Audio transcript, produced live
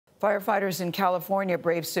Firefighters in California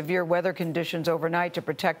braved severe weather conditions overnight to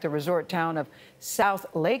protect the resort town of South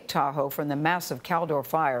Lake Tahoe from the massive Caldor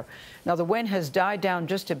Fire. Now, the wind has died down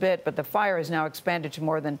just a bit, but the fire has now expanded to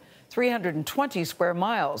more than 320 square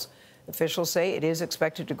miles. Officials say it is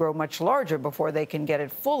expected to grow much larger before they can get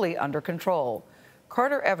it fully under control.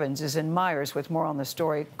 Carter Evans is in Myers with more on the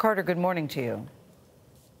story. Carter, good morning to you.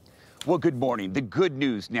 Well, good morning. The good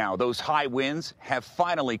news now, those high winds have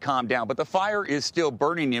finally calmed down, but the fire is still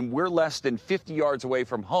burning, and we're less than 50 yards away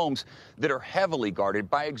from homes that are heavily guarded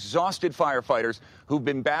by exhausted firefighters who've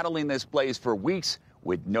been battling this blaze for weeks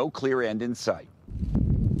with no clear end in sight.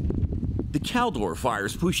 The Caldor Fire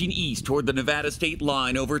is pushing east toward the Nevada state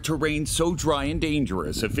line over terrain so dry and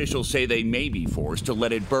dangerous, officials say they may be forced to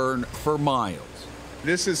let it burn for miles.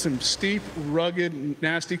 This is some steep, rugged,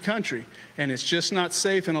 nasty country, and it's just not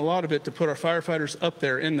safe in a lot of it to put our firefighters up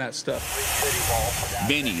there in that stuff.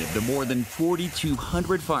 Many of the more than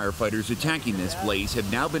 4,200 firefighters attacking this blaze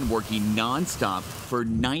have now been working nonstop for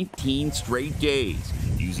 19 straight days,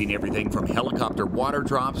 using everything from helicopter water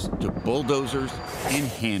drops to bulldozers and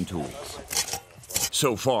hand tools.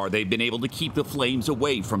 So far, they've been able to keep the flames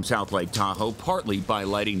away from South Lake Tahoe, partly by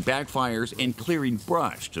lighting backfires and clearing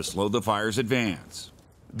brush to slow the fire's advance.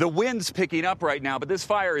 The wind's picking up right now, but this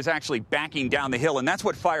fire is actually backing down the hill, and that's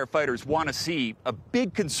what firefighters want to see. A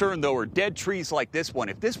big concern, though, are dead trees like this one.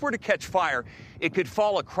 If this were to catch fire, it could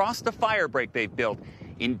fall across the fire break they've built,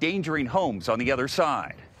 endangering homes on the other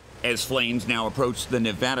side. As flames now approach the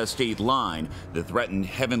Nevada state line, the threatened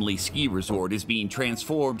Heavenly Ski Resort is being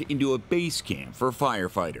transformed into a base camp for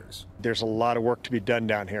firefighters. There's a lot of work to be done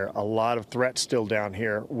down here, a lot of threats still down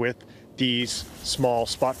here with these small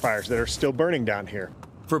spot fires that are still burning down here.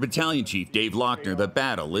 For Battalion Chief Dave Lochner, the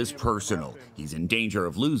battle is personal. He's in danger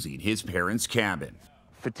of losing his parents' cabin.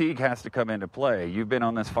 Fatigue has to come into play. You've been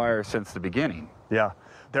on this fire since the beginning. Yeah,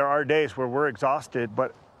 there are days where we're exhausted,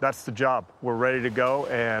 but that's the job. We're ready to go,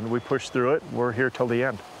 and we push through it. We're here till the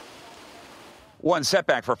end. One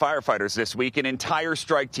setback for firefighters this week. An entire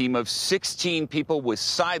strike team of 16 people was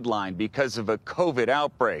sidelined because of a COVID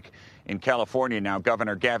outbreak. In California now,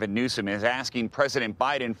 Governor Gavin Newsom is asking President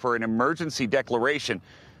Biden for an emergency declaration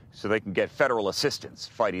so they can get federal assistance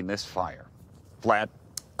fighting this fire. Vlad?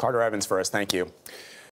 Carter Evans for us. Thank you.